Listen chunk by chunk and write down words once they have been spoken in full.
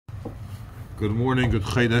Good morning, good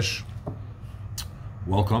Chasidus.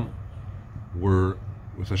 Welcome. We're,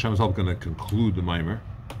 with Hashem's help, going to conclude the Maimer,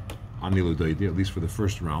 Ani L'Doidi, at least for the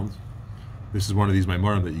first round. This is one of these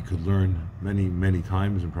Maimarim that you could learn many, many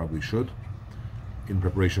times, and probably should, in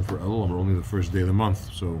preparation for Elul. And we're only the first day of the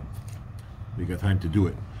month, so we got time to do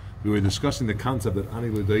it. We were discussing the concept that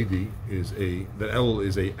Ani L'Doidi that Elul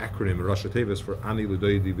is a acronym, a Rosh Tevis for Ani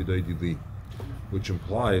L'Doidi V'Doidi Li, which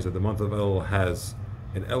implies that the month of Elul has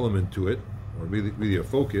an element to it, or really a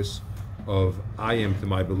focus of I am to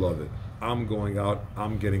my beloved. I'm going out,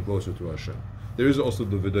 I'm getting closer to Hashem. There is also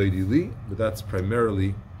the V'Doidi Li, but that's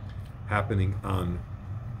primarily happening on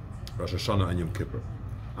Rosh Hashanah and Yom Kippur.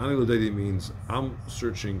 Ani L'Doidi means I'm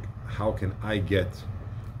searching how can I get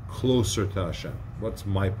closer to Hashem. What's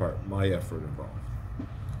my part, my effort involved?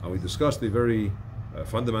 We discussed a very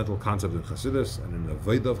fundamental concept in Chasidus and in the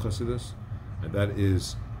Veda of Chasidus, and that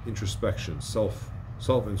is introspection,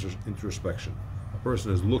 self-introspection. A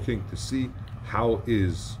person is looking to see how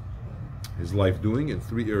is his life doing in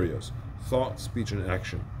three areas: thought, speech, and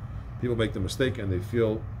action. People make the mistake and they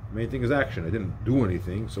feel the main thing is action. I didn't do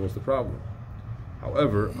anything, so what's the problem?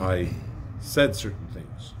 However, I said certain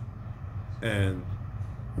things. And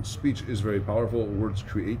speech is very powerful. Words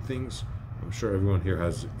create things. I'm sure everyone here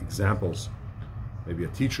has examples. Maybe a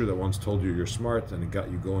teacher that once told you you're smart and it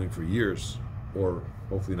got you going for years, or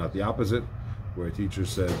hopefully not the opposite, where a teacher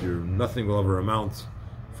said nothing will ever amount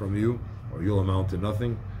from you, or you'll amount to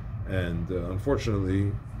nothing, and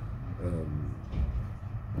unfortunately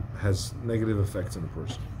has negative effects on a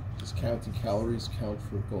person. Does counting calories count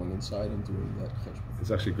for going inside and doing that? It's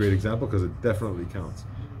actually a great example because it definitely counts.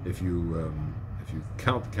 If you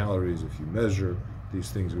count the calories, if you measure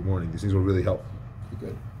these things in the morning, these things will really help.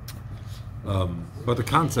 Good. But the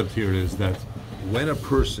concept here is that when a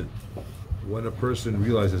person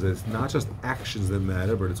realizes that it's not just actions that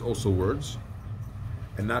matter, but it's also words,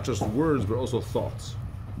 and not just words, but also thoughts,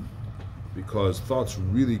 because thoughts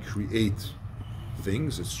really create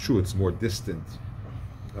things. It's true, it's more distant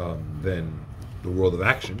than the world of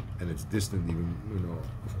action, and it's distant even,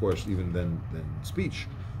 of course, even than speech.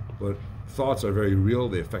 But thoughts are very real.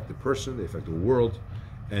 They affect the person, they affect the world,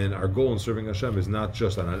 and our goal in serving Hashem is not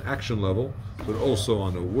just on an action level, but also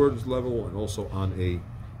on a words level, and also on a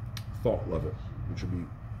thought level, which should be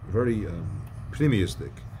very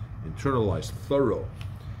pneumistic, internalized, thorough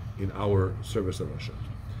in our service of Hashem.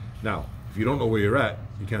 Now, if you don't know where you're at,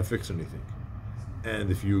 you can't fix anything. And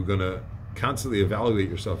if you're going to constantly evaluate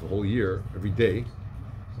yourself a whole year, every day,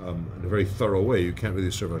 in a very thorough way, you can't really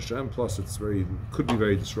serve Hashem. Plus, could be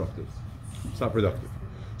very disruptive. It's not productive.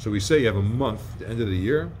 So we say you have a month, the end of the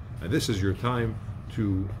year, and this is your time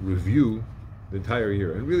to review the entire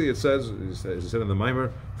year. And really it says, as it said in the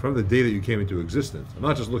Maimer, from the day that you came into existence. I'm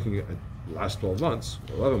not just looking at the last 12 months,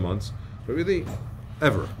 or 11 months, but really,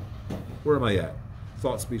 ever. Where am I at?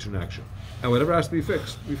 Thought, speech, and action. And whatever has to be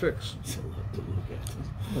fixed, we fix.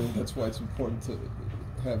 And that's why it's important to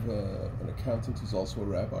have an accountant who's also a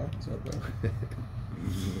rabbi. Is that right?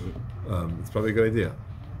 It's probably a good idea.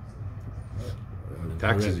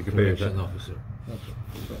 Taxes, you can pay your officer.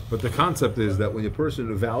 But the concept is that when a person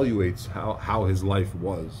evaluates how his life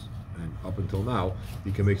was, and up until now,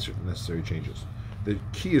 he can make certain necessary changes. The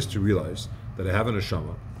key is to realize that I have an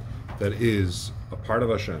neshama that is a part of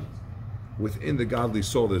Hashem. Within the godly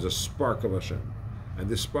soul, there's a spark of Hashem. And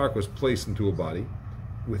this spark was placed into a body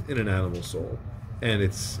within an animal soul. And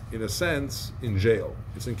it's, in a sense, in jail.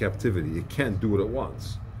 It's in captivity. It can't do what it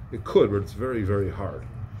wants. It could, but it's very, very hard.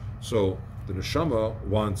 So the neshama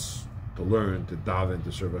wants to learn, to daven,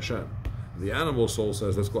 to serve Hashem. The animal soul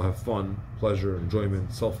says, let's go have fun, pleasure,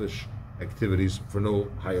 enjoyment, selfish activities for no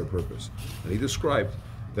higher purpose. And he described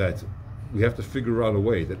that we have to figure out a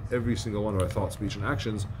way that every single one of our thoughts, speech, and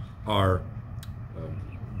actions are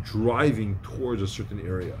driving towards a certain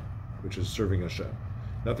area, which is serving Hashem.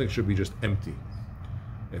 Nothing should be just empty.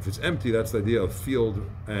 If it's empty, that's the idea of field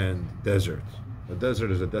and desert. A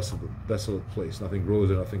desert is a desolate place. Nothing grows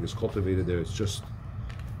there, nothing is cultivated there. It's just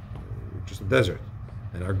a desert.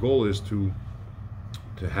 And our goal is to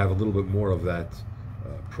have a little bit more of that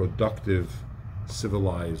productive,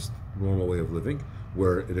 civilized, normal way of living,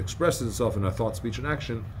 where it expresses itself in our thought, speech, and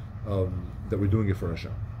action, that we're doing it for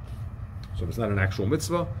Hashem. So if it's not an actual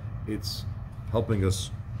mitzvah, it's helping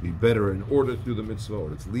us be better in order to do the mitzvah,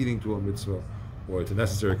 or it's leading to a mitzvah, or it's a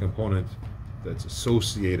necessary component that's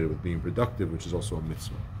associated with being productive, which is also a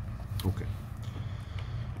mitzvah. Okay.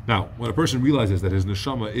 Now, when a person realizes that his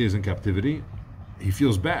neshama is in captivity, he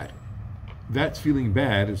feels bad. That feeling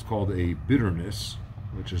bad is called a bitterness,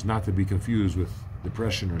 which is not to be confused with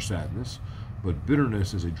depression or sadness, but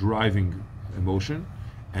bitterness is a driving emotion,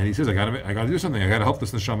 And he says, I gotta do something. I gotta help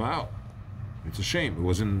this neshama out. It's a shame. It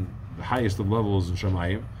was in the highest of levels in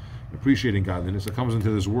Shamayim, appreciating godliness. It comes into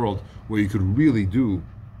this world where you could really do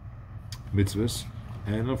mitzvahs,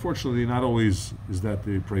 and unfortunately, not always is that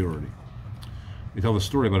the priority. We tell the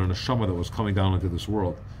story about a neshama that was coming down into this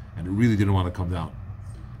world, and it really didn't want to come down.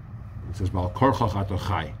 It says, "Bal korchach ato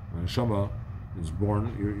chai." When a neshama is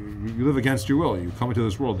born, you live against your will. You come into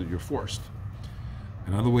this world that you're forced.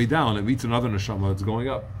 And on the way down, it meets another neshama that's going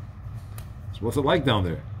up. So what's it like down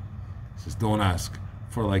there? He says, don't ask.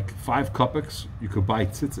 For like 5 kopecks, you could buy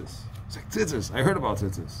tzitzis. It's like, tzitzis, I heard about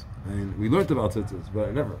tzitzis. I mean, we learned about tzitzis, but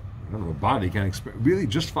I don't have a body, can't expect. Really,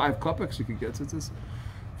 just 5 kopecks you could get tzitzis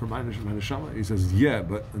for my neshama? He says, yeah,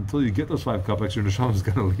 but until you get those 5 kopecks, your neshama is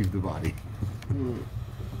going to leave the body. In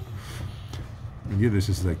Yiddish,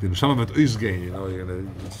 it's like the neshama mit Uzgein, you're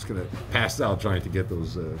just going to pass out trying to get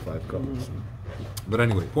those 5 kopecks. But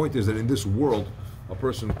anyway, point is that in this world, a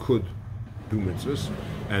person could do mitzvahs,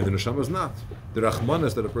 and the neshama is not. The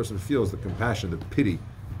rachmanas that a person feels, the compassion, the pity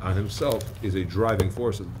on himself, is a driving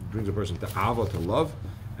force that brings a person to ava, to love,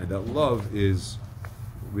 and that love is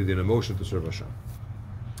really an emotion to serve Hashem.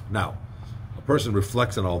 Now, a person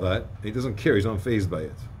reflects on all that, and he doesn't care, he's unfazed by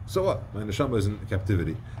it. So what? My neshama is in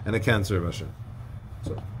captivity, and I can't serve Hashem.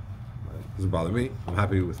 So, it doesn't bother me. I'm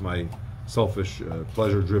happy with my selfish,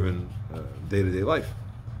 pleasure-driven day-to-day life.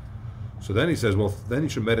 So then he says, well, then you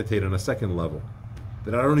should meditate on a second level,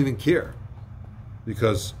 that I don't even care.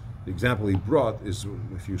 Because the example he brought is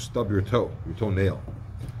if you stub your toenail,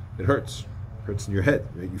 it hurts. It hurts in your head,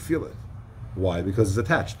 right? You feel it. Why? Because it's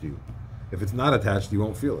attached to you. If it's not attached, you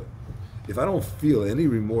won't feel it. If I don't feel any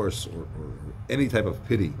remorse or any type of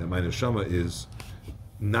pity that my neshama is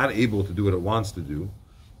not able to do what it wants to do,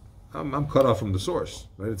 I'm cut off from the source,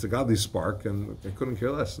 right? It's a godly spark, and I couldn't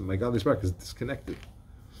care less. And my godly spark is disconnected.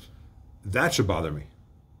 That should bother me.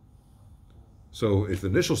 So if the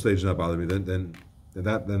initial stage does not bother me, then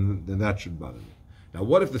that should bother me. Now,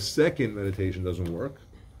 what if the second meditation doesn't work,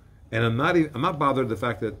 and I'm not bothered by the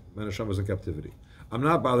fact that my neshama is in captivity. I'm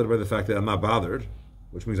not bothered by the fact that I'm not bothered,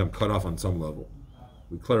 which means I'm cut off on some level.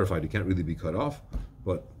 We clarified you can't really be cut off,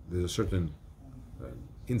 but there's a certain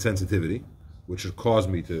insensitivity which should cause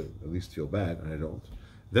me to at least feel bad, and I don't.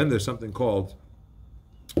 Then there's something called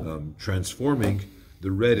transforming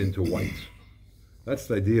the red into white. That's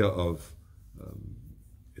the idea of,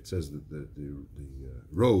 it says that the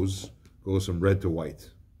rose goes from red to white.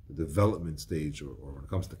 The development stage, or when it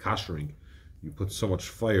comes to kashering, you put so much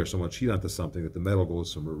fire, so much heat onto something that the metal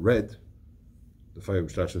goes from red, the fire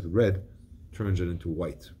which starts with red, turns it into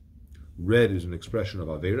white. Red is an expression of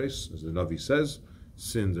Averes, as the Navi says.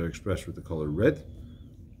 Sins are expressed with the color red.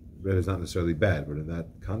 Red is not necessarily bad, but in that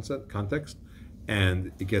context,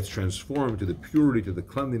 and it gets transformed to the purity, to the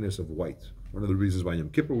cleanliness of white. One of the reasons why Yom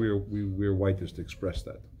Kippur we wear white is to express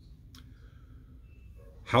that.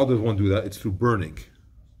 How does one do that? It's through burning.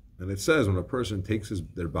 And it says when a person takes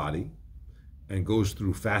their body and goes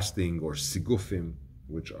through fasting or sigufim,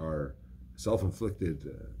 which are self-inflicted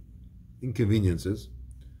inconveniences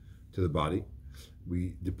to the body,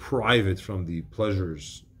 we deprive it from the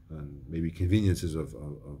pleasures and maybe conveniences of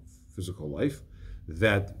physical life,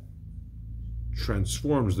 that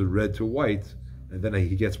transforms the red to white, and then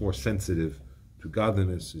he gets more sensitive to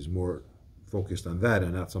godliness, is more focused on that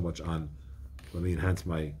and not so much on, let me enhance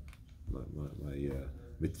my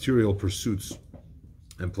material pursuits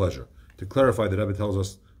and pleasure. To clarify, the Rebbe tells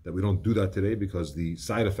us that we don't do that today because the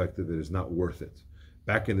side effect of it is not worth it.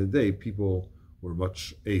 Back in the day, people were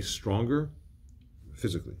much stronger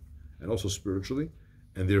physically and also spiritually,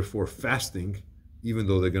 and therefore fasting, even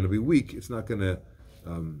though they're going to be weak, it's not going to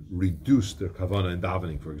reduce their kavanah and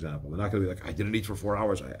davening, for example. They're not going to be like, I didn't eat for 4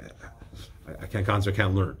 hours, I can't concentrate, I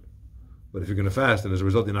can't learn. But if you're going to fast, and as a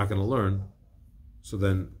result you're not going to learn, so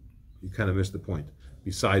then you kind of miss the point.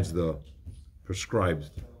 Besides the prescribed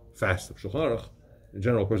fast of Shulchan Aruch, in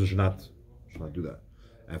general, a person should not do that.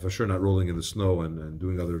 And for sure not rolling in the snow and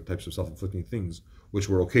doing other types of self-inflicting things, which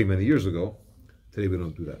were okay many years ago. Today we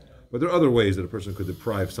don't do that. But there are other ways that a person could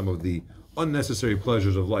deprive some of the unnecessary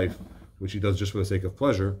pleasures of life, which he does just for the sake of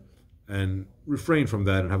pleasure, and refrain from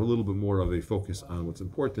that and have a little bit more of a focus on what's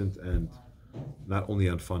important and not only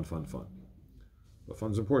on fun. But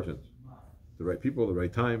fun's important. The right people, the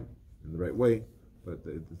right time, in the right way, but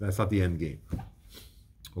that's not the end game.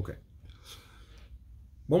 Okay.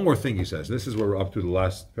 One more thing he says. This is where we're up to the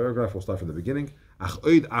last paragraph. We'll start from the beginning.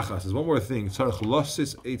 Says one more thing.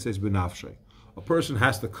 A person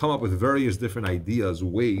has to come up with various different ideas,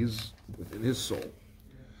 ways within his soul.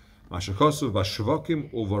 In Shir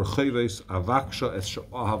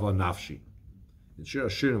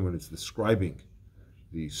Hashirim, when it's describing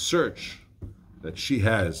the search that she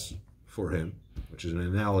has for him, which is an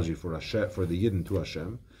analogy for Hashem, for the Yidden to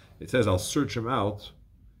Hashem. It says, I'll search him out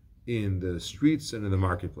in the streets and in the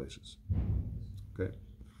marketplaces. Okay.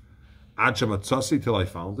 Ad shematzasi, till I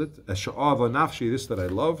found it. As she'ava nafshi, this that I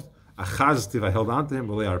loved. Achaztiv, I held on to him.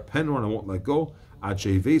 V'le'ar penor, and I won't let go. Ad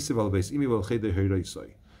she'evesiv al beis imi v'al cheder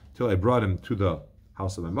hiraisai, till I brought him to the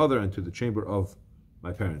house of my mother and to the chamber of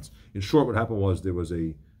my parents. In short, what happened was there was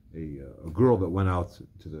a girl that went out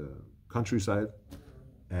to the countryside,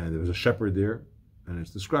 and there was a shepherd there, and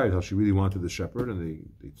it's described how she really wanted the shepherd, and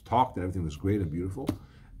they talked, and everything was great and beautiful.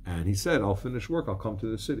 And he said, I'll finish work, I'll come to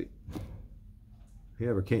the city. He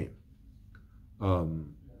never came.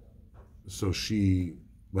 So she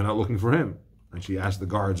went out looking for him, and she asked the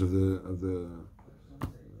guards of the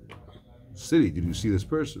city, did you see this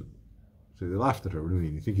person? So they laughed at her. What do you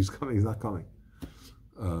mean? You think he's coming? He's not coming.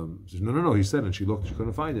 She said, no, he said, and she looked, she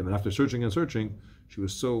couldn't find him. And after searching and searching, she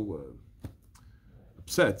was so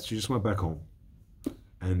upset, she just went back home.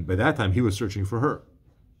 And by that time, he was searching for her.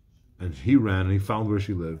 And he ran and he found where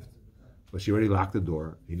she lived, but she already locked the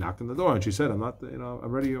door. He knocked on the door and she said, I'm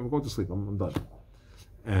ready, I'm going to sleep, I'm done.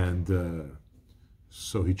 And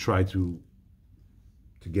so he tried to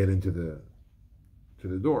get into the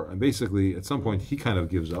door. And basically, at some point, he kind of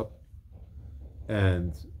gives up.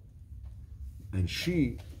 And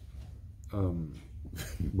she,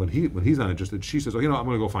 when he's not interested, she says, I'm going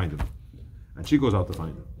to go find him. And she goes out to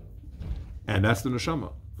find him. And that's the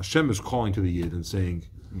neshama. Hashem is calling to the Yid and saying,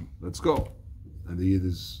 let's go. And the Yid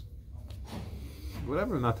is,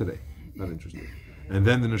 whatever, not today, not interested. And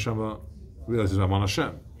then the neshama realizes, I'm on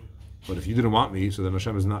Hashem. But if you didn't want me, so then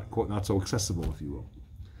Hashem is not, quote, not so accessible, if you will.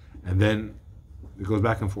 And then it goes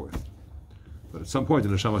back and forth. But at some point, the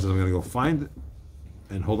neshama says, I'm going to go find it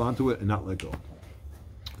and hold on to it and not let go.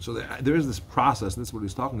 So there is this process, and this is what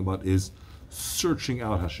he's talking about, is searching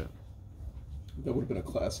out Hashem. That would have been a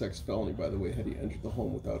Class X felony, by the way, had he entered the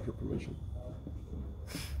home without her permission.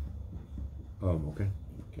 Okay.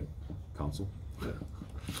 Counsel. Yeah.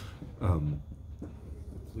 The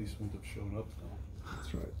police wouldn't have shown up now.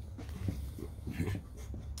 That's right.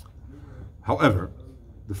 However,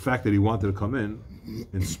 the fact that he wanted to come in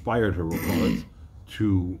inspired her, we'll call it,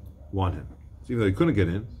 to want him. So even though he couldn't get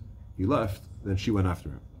in, he left, then she went after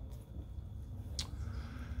him.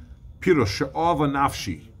 Pirush she'ava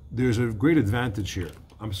nafshi. There's a great advantage here.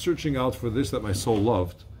 I'm searching out for this that my soul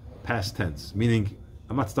loved, past tense, meaning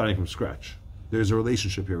I'm not starting from scratch. There's a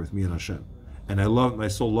relationship here with me and Hashem. And my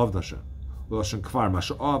soul loved Hashem.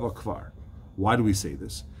 Why do we say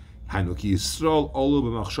this? The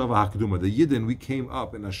Yidden, we came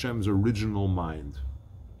up in Hashem's original mind.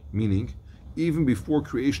 Meaning, even before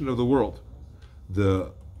creation of the world,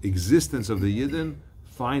 the existence of the Yidden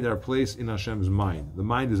find our place in Hashem's mind. The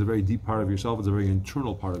mind is a very deep part of yourself. It's a very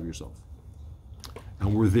internal part of yourself.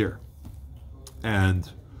 And we're there.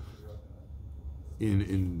 And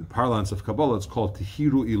in the parlance of Kabbalah, it's called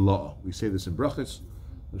Tehiru Ilah. We say this in Brachis.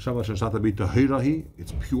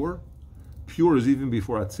 It's pure. Pure is even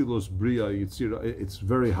before Atzilos, Bria, Yitzira. It's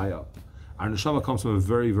very high up. Our neshama comes from a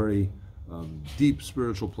very, very deep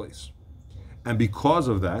spiritual place. And because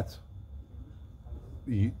of that,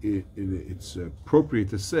 it's appropriate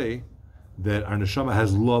to say that our neshama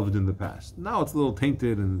has loved in the past. Now it's a little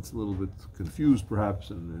tainted and it's a little bit confused,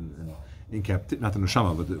 perhaps, and in captivity. Not the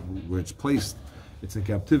neshama, but where it's placed, it's in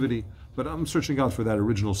captivity. But I'm searching out for that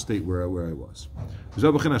original state where I was.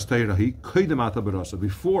 Before Ata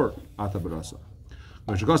Barasa.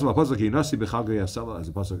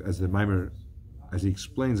 As he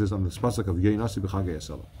explains this on the pasuk of Yeinasi B'Chagei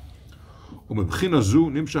Yasela.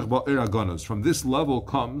 From this level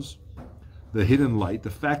comes the hidden light, the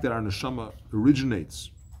fact that our neshama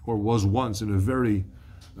originates or was once in a very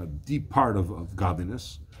deep part of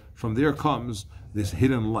godliness. From there comes this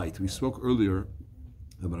hidden light. We spoke earlier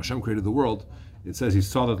that when Hashem created the world, it says he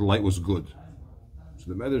saw that the light was good. So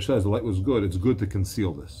the Medrash says the light was good, it's good to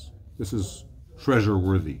conceal this. This is treasure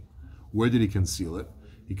worthy. Where did he conceal it?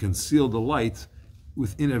 He concealed the light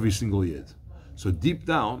within every single Yid. So deep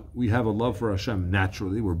down, we have a love for Hashem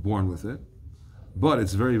naturally, we're born with it, but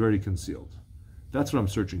it's very, very concealed. That's what I'm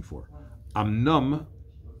searching for. I'm numb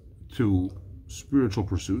to spiritual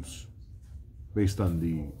pursuits based on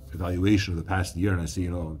the evaluation of the past year, and I see,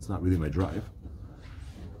 it's not really my drive.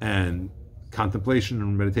 And contemplation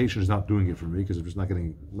and meditation is not doing it for me because I'm just not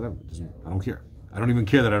getting, whatever, I don't care. I don't even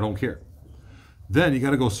care that I don't care. Then you got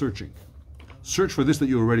to go searching. Search for this that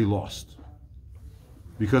you already lost.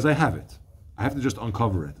 Because I have it. I have to just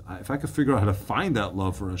uncover it. If I could figure out how to find that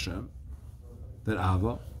love for Hashem, that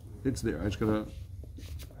Ava, it's there. I just got to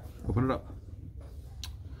open it up.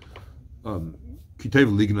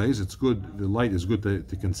 Kitev lignais, it's good, the light is good to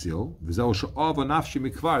conceal. This is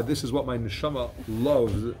what my neshama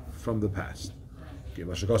loves from the past.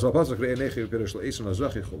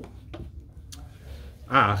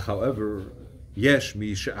 However, you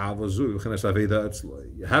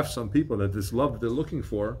have some people that this love that they're looking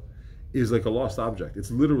for is like a lost object.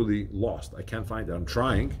 It's literally lost. I can't find it. I'm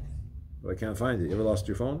trying, but I can't find it. You ever lost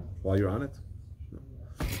your phone while you're on it?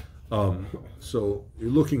 No. So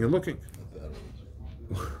you're looking and looking.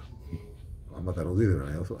 I'm not that old either.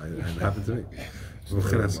 It happened to me.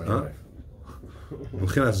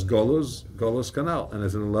 Golos canal, and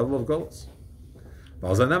it's in the level of Golos.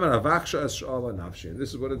 This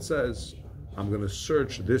is what it says. I'm going to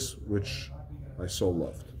search this which my soul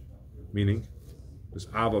loved. Meaning, this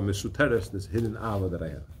Ava Misuteres, this hidden Ava that I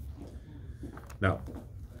have. Now,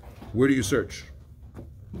 where do you search?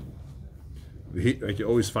 Like you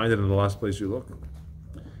always find it in the last place you look.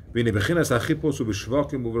 The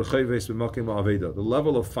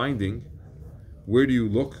level of finding, where do you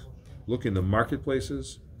look? Look in the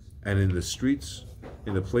marketplaces and in the streets,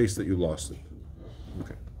 in the place that you lost it.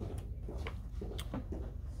 Okay.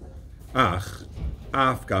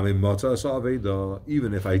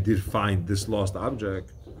 Even if I did find this lost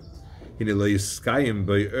object,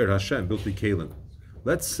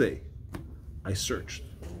 let's say I searched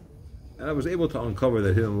and I was able to uncover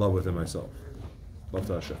that hidden love within myself. Love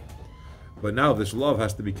to Hashem. But now this love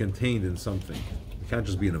has to be contained in something. It can't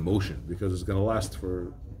just be an emotion, because it's going to last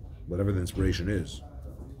for whatever the inspiration is.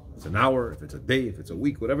 If it's an hour, if it's a day, if it's a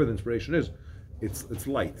week, whatever the inspiration is, it's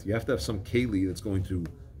light. You have to have some keli that's going to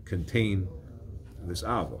contain this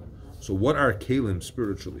ava. So what are kelim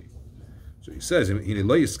spiritually? So he says, but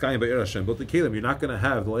the kelim, you're not going to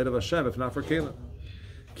have the light of Hashem if not for kelim.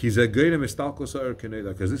 Because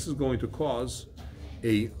this is going to cause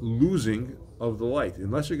a losing of the light.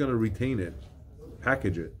 Unless you're going to retain it,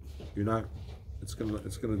 package it, you're not. It's going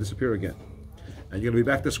to disappear again, and you're going to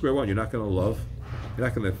be back to square one. You're not going to love. You're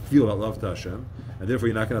not going to feel that love to Hashem, and therefore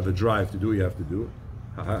you're not going to have the drive to do what you have to do.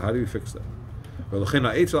 How do you fix that?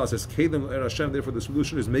 Says kelim Hashem. Therefore, the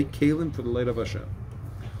solution is make kelim for the light of Hashem.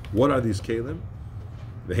 What are these kelim?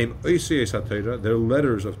 They're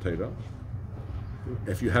letters of Torah.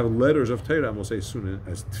 If you have letters of Torah, and we'll say soon,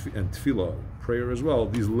 and tefillah, prayer as well,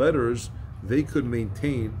 these letters, they could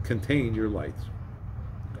contain your light.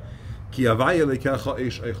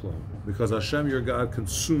 Because Hashem, your God,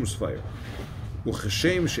 consumes fire.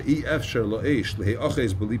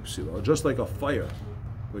 Just like a fire,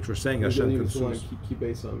 which we're saying Hashem consumes.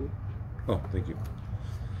 Oh, thank you.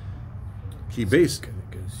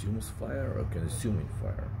 Consumes fire or consuming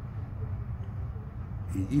fire?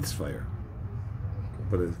 He eats fire,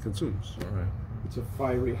 but it consumes. All right. It's a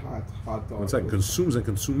fiery hot dog. One second. Consumes and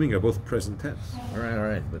consuming are both present tense. All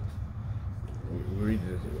right. But we read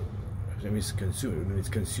it. It means consume.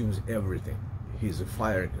 It consumes everything. He's a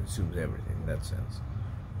fire, consumes everything in that sense.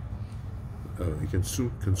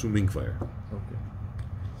 Consuming fire.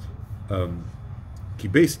 Okay.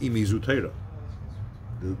 Kibes imizu Torah.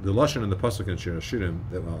 The lashon in the pasuk in Shir Hashirim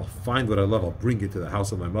that I'll find what I love, I'll bring it to the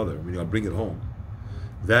house of my mother. Meaning I'll bring it home.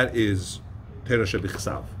 That is Torah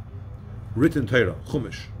shebichsav, written Torah,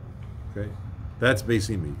 chumash. Okay, that's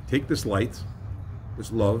basically take this light,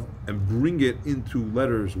 this love, and bring it into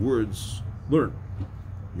letters, words. Learn.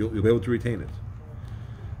 You'll be able to retain it.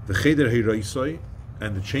 The cheder hiraisai,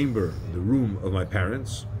 and the chamber, the room of my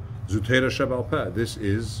parents. Zutera shabal peh. This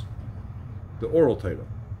is the oral Torah.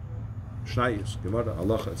 Shnayis, Gemara,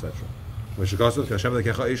 Halacha, etc.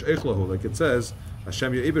 Like it says,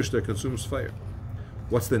 Hashem your Eibishter consumes fire.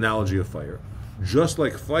 What's the analogy of fire? Just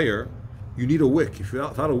like fire, you need a wick. If you're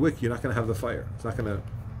without a wick, you're not going to have the fire. It's not going to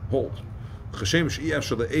hold. Just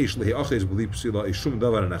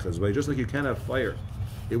like you can't have fire,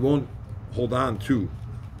 it won't hold on to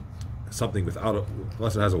something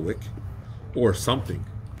unless it has a wick or something,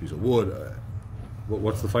 a piece of wood.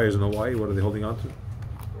 What's the fires in Hawaii? What are they holding on to?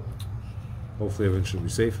 Hopefully everyone should be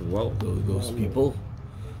safe and well. Those people?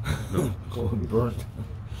 No. Burnt.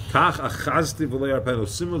 Similarly,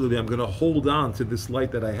 I'm going to hold on to this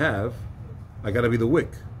light that I have. I got to be the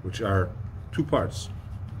wick, which are two parts,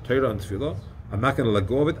 Torah and Tefillah. I'm not going to let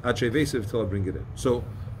go of it until I bring it in. So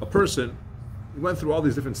a person, he went through all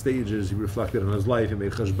these different stages. He reflected on his life. He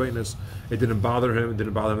made cheshbonos. It didn't bother him. It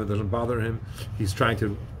didn't bother him. It doesn't bother him. He's trying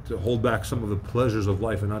to hold back some of the pleasures of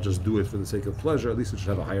life and not just do it for the sake of pleasure. At least it should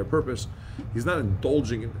have a higher purpose. He's not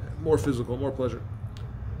indulging in more physical, more pleasure.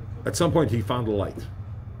 At some point, he found a light,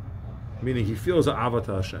 meaning he feels an ava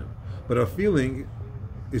to Hashem. But a feeling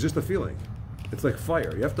is just a feeling. It's like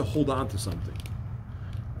fire. You have to hold on to something.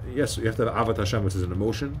 Yes, you have to have ava to Hashem, which is an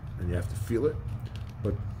emotion, and you have to feel it.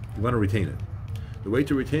 but you want to retain it. The way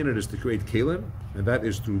to retain it is to create kelim, and that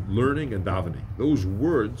is through learning and davening. Those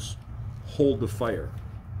words hold the fire,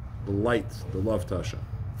 the light, the love to Hashem.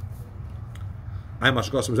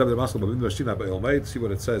 See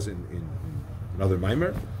what it says in another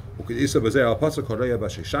mimer. It says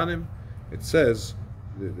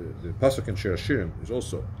the pasuk in Shir Hashirim is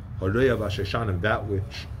also that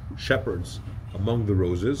which shepherds among the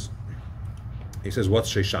roses. He says,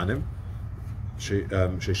 what's Sheshanim?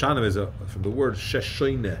 Sheshanim is from the word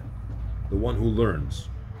Sheshene, the one who learns.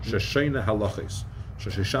 Sheshene halachis.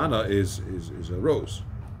 Sheshana is a rose,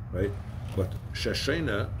 right? But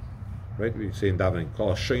Sheshene, right? We say in davening,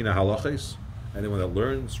 call Sheshene halachis. Anyone that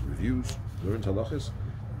learns, reviews, learns halachis.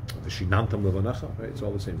 Vishinantam levanecha, right? It's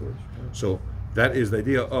all the same words. So that is the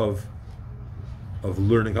idea of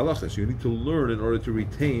learning halachis. You need to learn in order to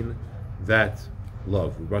retain that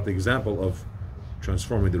love. We brought the example of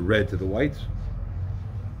transforming the red to the white.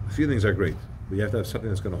 The feelings are great, but you have to have something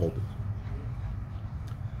that's going to hold it.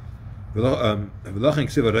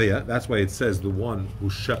 That's why it says the one who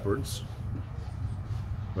shepherds,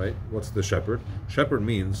 right? What's the shepherd? Shepherd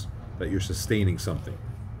means that you're sustaining something.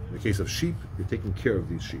 In the case of sheep, you're taking care of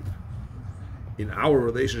these sheep. In our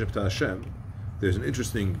relationship to Hashem, there's an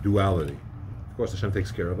interesting duality. Of course, Hashem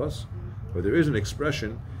takes care of us, but there is an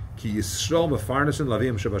expression, Ki Yisrael mefarnesin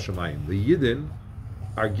lavim shebashamayim. The Yidden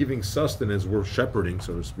are giving sustenance, we're shepherding,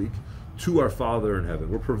 so to speak, to our Father in heaven.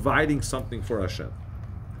 We're providing something for Hashem.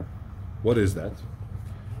 What is that?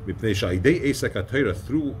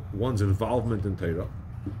 Through one's involvement in Torah,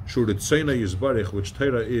 which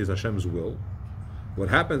Torah is Hashem's will, what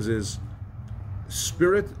happens is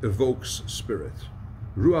spirit evokes spirit.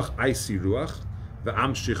 Ruach aisi ruach,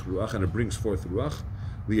 ve'amshich ruach, and it brings forth ruach.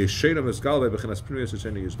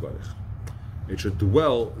 It should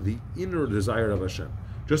dwell the inner desire of Hashem.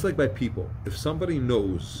 Just like by people, if somebody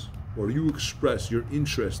knows or you express your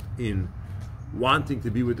interest in wanting to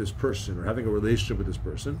be with this person or having a relationship with this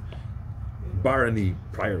person, bar any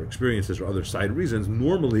prior experiences or other side reasons,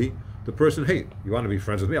 normally the person, hey, you want to be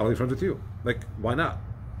friends with me, I'll be friends with you. Like, why not?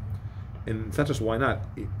 And it's not just why not,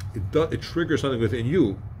 it triggers something within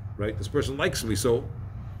you, right? This person likes me, so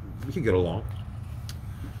we can get along.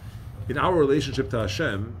 In our relationship to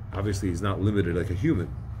Hashem, obviously he's not limited like a human,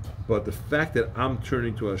 but the fact that I'm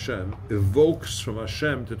turning to Hashem evokes from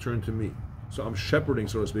Hashem to turn to me. So I'm shepherding,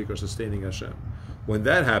 so to speak, or sustaining Hashem. When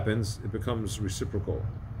that happens, it becomes reciprocal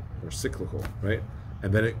or cyclical, right?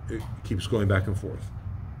 And then it keeps going back and forth.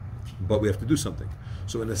 But we have to do something.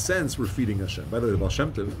 So in a sense, we're feeding Hashem. By the way, the Baal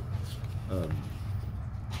Shem Tov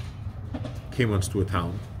came once to a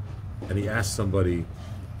town, and he asked somebody,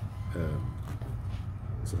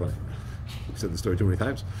 so funny, I've said the story too many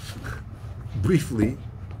times, briefly,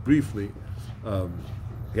 he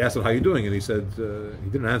asked him, how you doing? And he said, he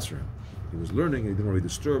didn't answer him. He was learning, and he didn't want to be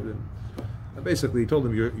disturbed. And basically he told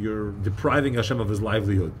him, you're depriving Hashem of his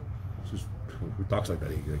livelihood. Who talks like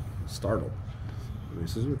that? He's startled. And he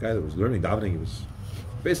says, the guy that was learning, davening, he was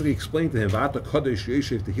basically explained to him, V'ata Kadosh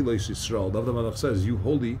Yeshev Tehillah Yisrael. David HaMelech says, you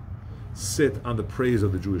holy sit on the praise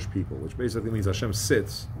of the Jewish people, which basically means Hashem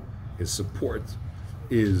sits, his support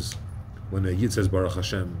is when a Yid says Baruch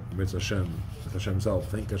Hashem, Mitzvah Hashem, with Hashem's help,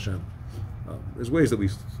 thank Hashem. There's ways that we,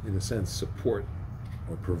 in a sense, support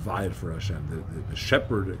or provide for Hashem. The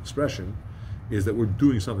shepherd expression is that we're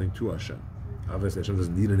doing something to Hashem. Obviously, Hashem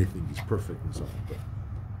doesn't need anything; He's perfect and so on.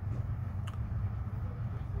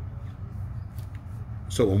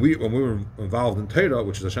 So when we were involved in Torah,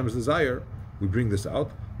 which is Hashem's desire, we bring this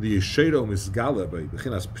out. The Yeshero Misgala by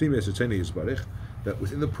Bechinas Primes Yitzeni Yisbarich, that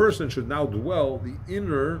within the person should now dwell the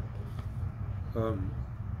inner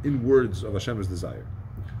in words of Hashem's desire.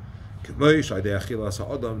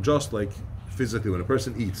 Just like physically when a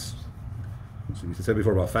person eats. So we said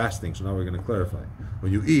before about fasting, so now we're going to clarify.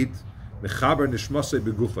 When you eat,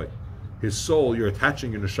 his soul, you're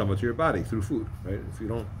attaching your neshama to your body through food, right? If you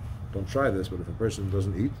don't try this, but if a person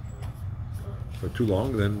doesn't eat for too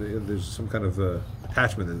long, then there's some kind of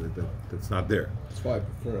attachment that's not there. That's why I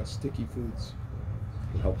prefer sticky foods.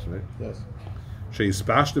 It helps, right? Yes. Through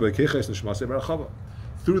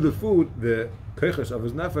the food, the keches of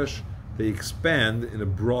his nefesh, they expand in a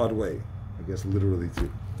broad way. I guess literally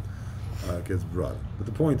too. It gets broad. But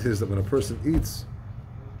the point is that when a person eats,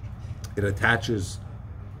 it attaches,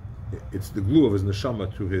 it's the glue of his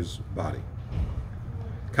neshama to his body.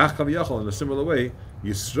 In a similar way, the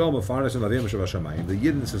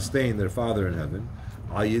Yidden sustain their Father in heaven.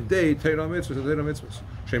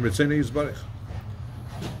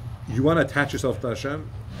 You want to attach yourself to Hashem?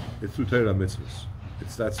 It's through Torah mitzvahs.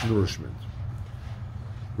 That's nourishment.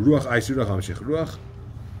 Ruach aisi ruach amshich ruach.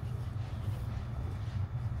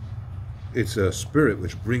 it's a spirit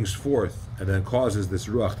which brings forth and then causes this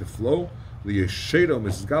ruach to flow.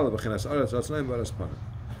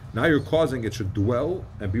 Now you're causing it to dwell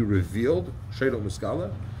and be revealed,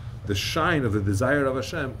 the shine of the desire of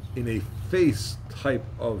Hashem in a face type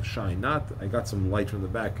of shine. Not, I got some light from the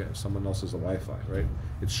back, someone else has a Wi-Fi, right?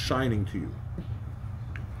 It's shining to you.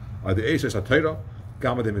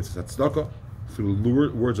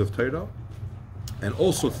 Through words of Torah, and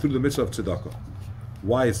also through the mitzvah of tzedakah.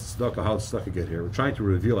 Why is tzedakah? How does tzedakah get here? We're trying to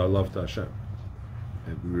reveal our love to Hashem,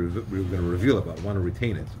 and we're going to reveal it, but I want to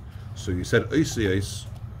retain it. So you said oisiyos,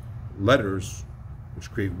 letters, which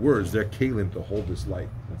create words. They're kalim to hold this light.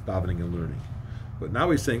 That's davening and learning. But now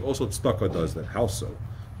he's saying also tzedakah does that. How so?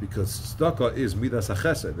 Because tzedakah is midas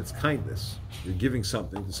hachesed. It's kindness. You're giving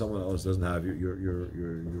something to someone else doesn't have. You're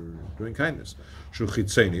doing kindness.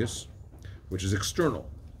 Shuchitzenius, which is external.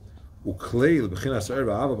 And it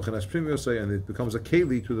becomes a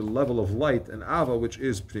keli to the level of light and ava, which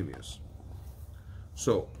is primius.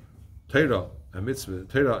 So, Torah and mitzvah,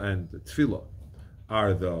 Torah and tefillah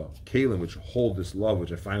are the kelim which hold this love,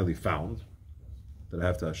 which I finally found that I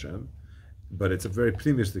have to Hashem. But it's a very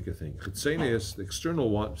primistic thing. Chitzenius, the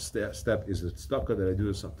external step, is the tzedakah that I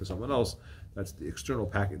do to someone else. That's the external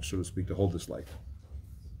package, so to speak, to hold this light.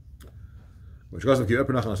 Which goes like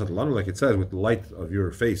it says, with the light of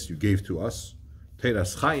your face you gave to us, Torah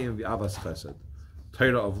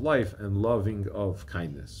of life and loving of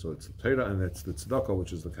kindness. So it's Torah and it's the tzedakah,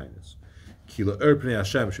 which is the kindness.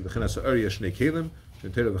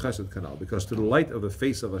 Because to the light of the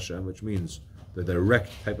face of Hashem, which means the direct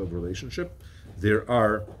type of relationship, there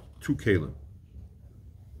are two kelim.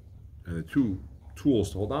 And the two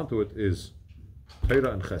tools to hold on to it is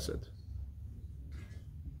Torah and chesed.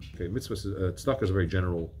 Okay, mitzvah, tzedakah is a very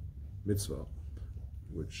general mitzvah,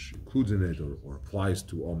 which includes in it or applies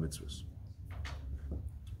to all mitzvahs.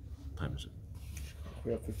 Time is it?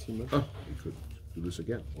 We have 15 minutes. Oh, we could do this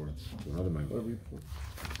again, or do another mitzvah. Whatever you want.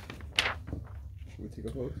 Should we take a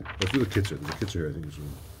vote? Let's do the kitzur. The kitzur here, I think, is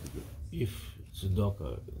really good. If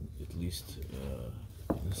tzedakah, at least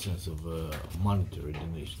in the sense of monetary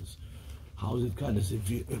donations, how is it kind of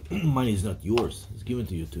if money is not yours, it's given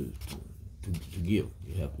to you to give.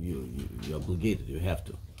 You're obligated. You have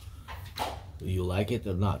to. You like it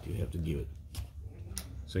or not, you have to give it.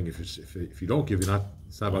 Saying if you don't give, you're not.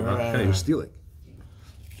 It's not about not. You're stealing,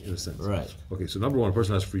 in a sense. Right. Okay. So number one, a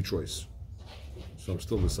person has free choice. So I'm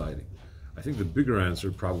still deciding. I think the bigger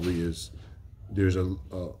answer probably is there's a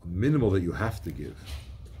minimal that you have to give,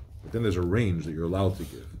 but then there's a range that you're allowed to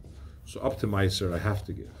give. So up to Meiser, I have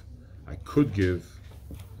to give. I could give.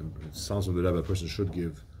 And it sounds from the Rebbe, a person should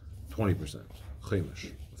give 20%,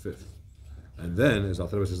 chemish, a fifth. And then, as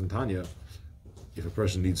Al-Rebbe says in Tanya, if a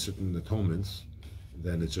person needs certain atonements,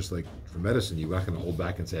 then it's just like for medicine, you're not going to hold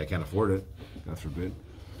back and say, I can't afford it, God forbid.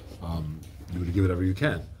 You would give whatever you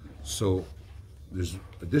can. So there's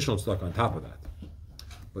additional stuff on top of that.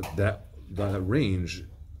 But that range,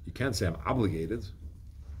 you can't say I'm obligated.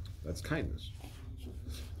 That's kindness.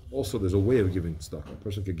 Also, there's a way of giving stuff. A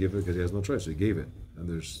person could give it because he has no choice, so he gave it. And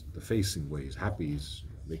there's the facing way. He's happy, he's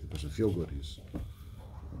making the person feel good.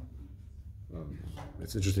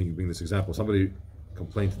 It's interesting you bring this example. Somebody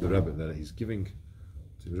complained to the Rebbe that he's giving,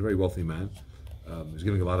 he was a very wealthy man, he's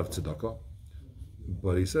giving a lot of tzedakah,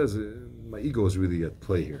 but he says, my ego is really at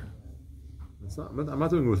play here. I'm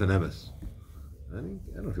not doing it with an emes. I don't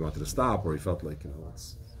know if he wanted to stop or he felt like,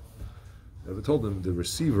 I told him the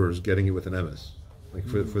receiver is getting it with an emes. Like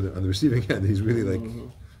on the receiving end, he's really like,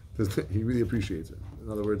 he really appreciates it.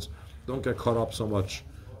 In other words, don't get caught up so much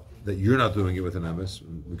that you're not doing it with an emes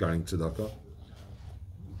regarding tzedakah.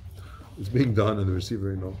 It's being done, and the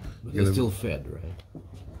receiver, But you're still fed, right?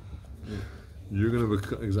 You're going to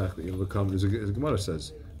become exactly. You'll become. As a Gemara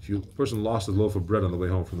says, if a person lost a loaf of bread on the way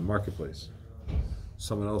home from the marketplace,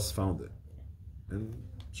 someone else found it and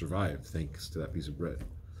survived thanks to that piece of bread.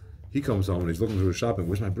 He comes home and he's looking through his shopping.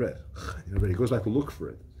 Where's my bread? He goes back to look for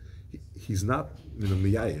it. He's not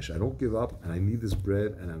miyayish. I don't give up, and I need this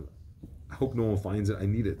bread, and I hope no one finds it. I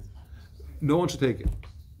need it. No one should take it.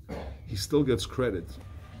 He still gets credit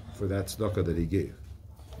for that tzedakah that he gave.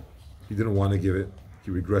 He didn't want to give it.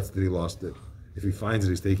 He regrets that he lost it. If he finds it,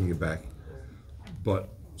 he's taking it back. But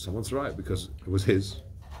someone's right because it was his,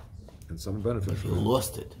 and someone benefited from it. He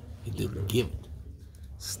lost it. He didn't give it.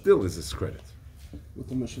 Still is his credit. With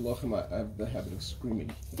the Mishloachim, I have the habit of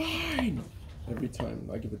screaming, fine! Every time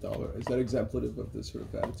I give $1. Is that exemplative of the sort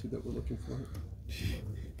of attitude that we're looking for?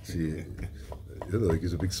 See, he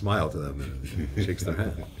gives a big smile to them and shakes their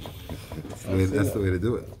hand. That's the way to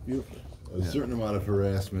do it. Beautiful. A certain amount of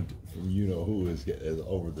harassment from who is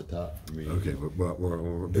over the top for me. Okay,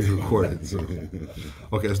 we're being recorded. So.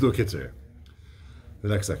 Okay, let's do a kitzur here. The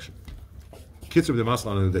next section. Kitzur b'demascha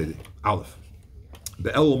ani l'deidi. Aleph.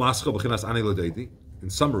 Be'elul mascha b'chinas ani l'deidi. In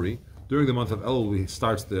summary, during the month of Elul,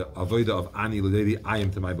 starts the avodah of ani l'deidi, I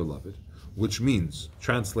am to my beloved, which means,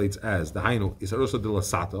 translates as, the hainu, isarosa de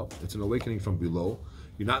lasata, it's an awakening from below.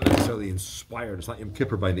 You're not necessarily inspired, it's not Yom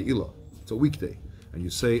Kippur by Ne'ilah, it's a weekday. And you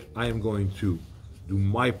say, I am going to do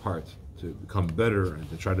my part to become better and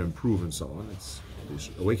to try to improve and so on. It's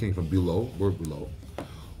awakening from below, word below.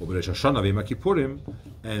 And the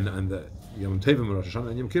Yom Tevim, Rosh Hashanah,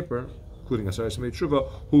 and Yom Kippur, including Asar Yismei Tshuva,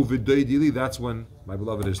 who v'doidili, that's when my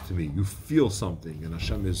beloved is to me. You feel something, and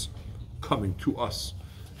Hashem is coming to us,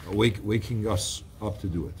 waking us up to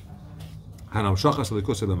do it. The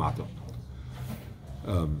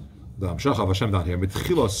Amshach of Hashem down here,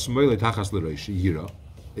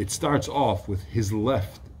 it starts off with his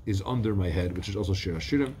left is under my head, which is also Shir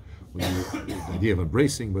Hashirim, the idea of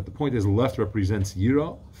embracing, but the point is left represents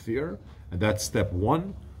Yira, fear, and that's step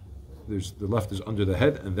one. The left is under the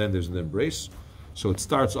head, and then there's an embrace. So it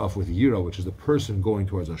starts off with Yira, which is the person going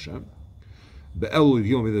towards Hashem. In Elul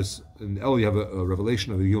you have a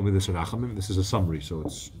revelation of the Yom Midas Rachamim. This is a summary, so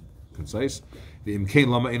it's concise. If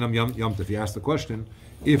you ask the question,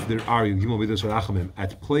 if there are Yom Midas Rachamim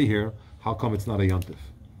at play here, how come it's not a Yantif?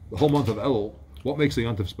 The whole month of Elul, what makes a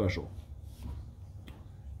Yantif special?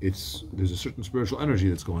 There's a certain spiritual energy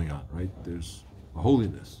that's going on, right? There's a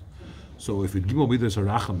holiness. So if Gimel Midas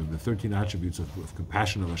Harachamim, the 13 attributes of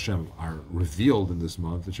compassion of Hashem, are revealed in this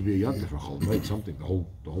month, it should be a Yantif Rachol, right? Something the whole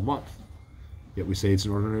month. Yet we say it's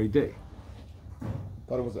an ordinary day.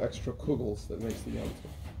 Thought it was extra kugels that makes the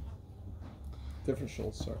Yantif. Different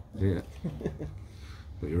shuls, sir. Yeah,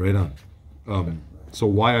 but you're right on. So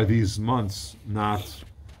why are these months not?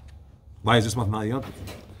 Why is this month not a Yantif?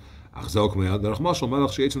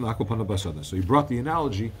 So he brought the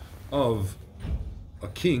analogy of a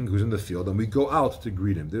king who's in the field, and we go out to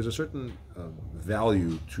greet him. There's a certain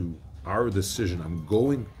value to our decision. I'm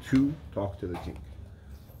going to talk to the king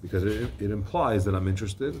because it implies that I'm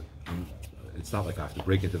interested. It's not like I have to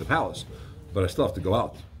break into the palace, but I still have to go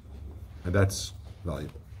out, and that's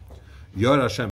valuable. Yod Hashem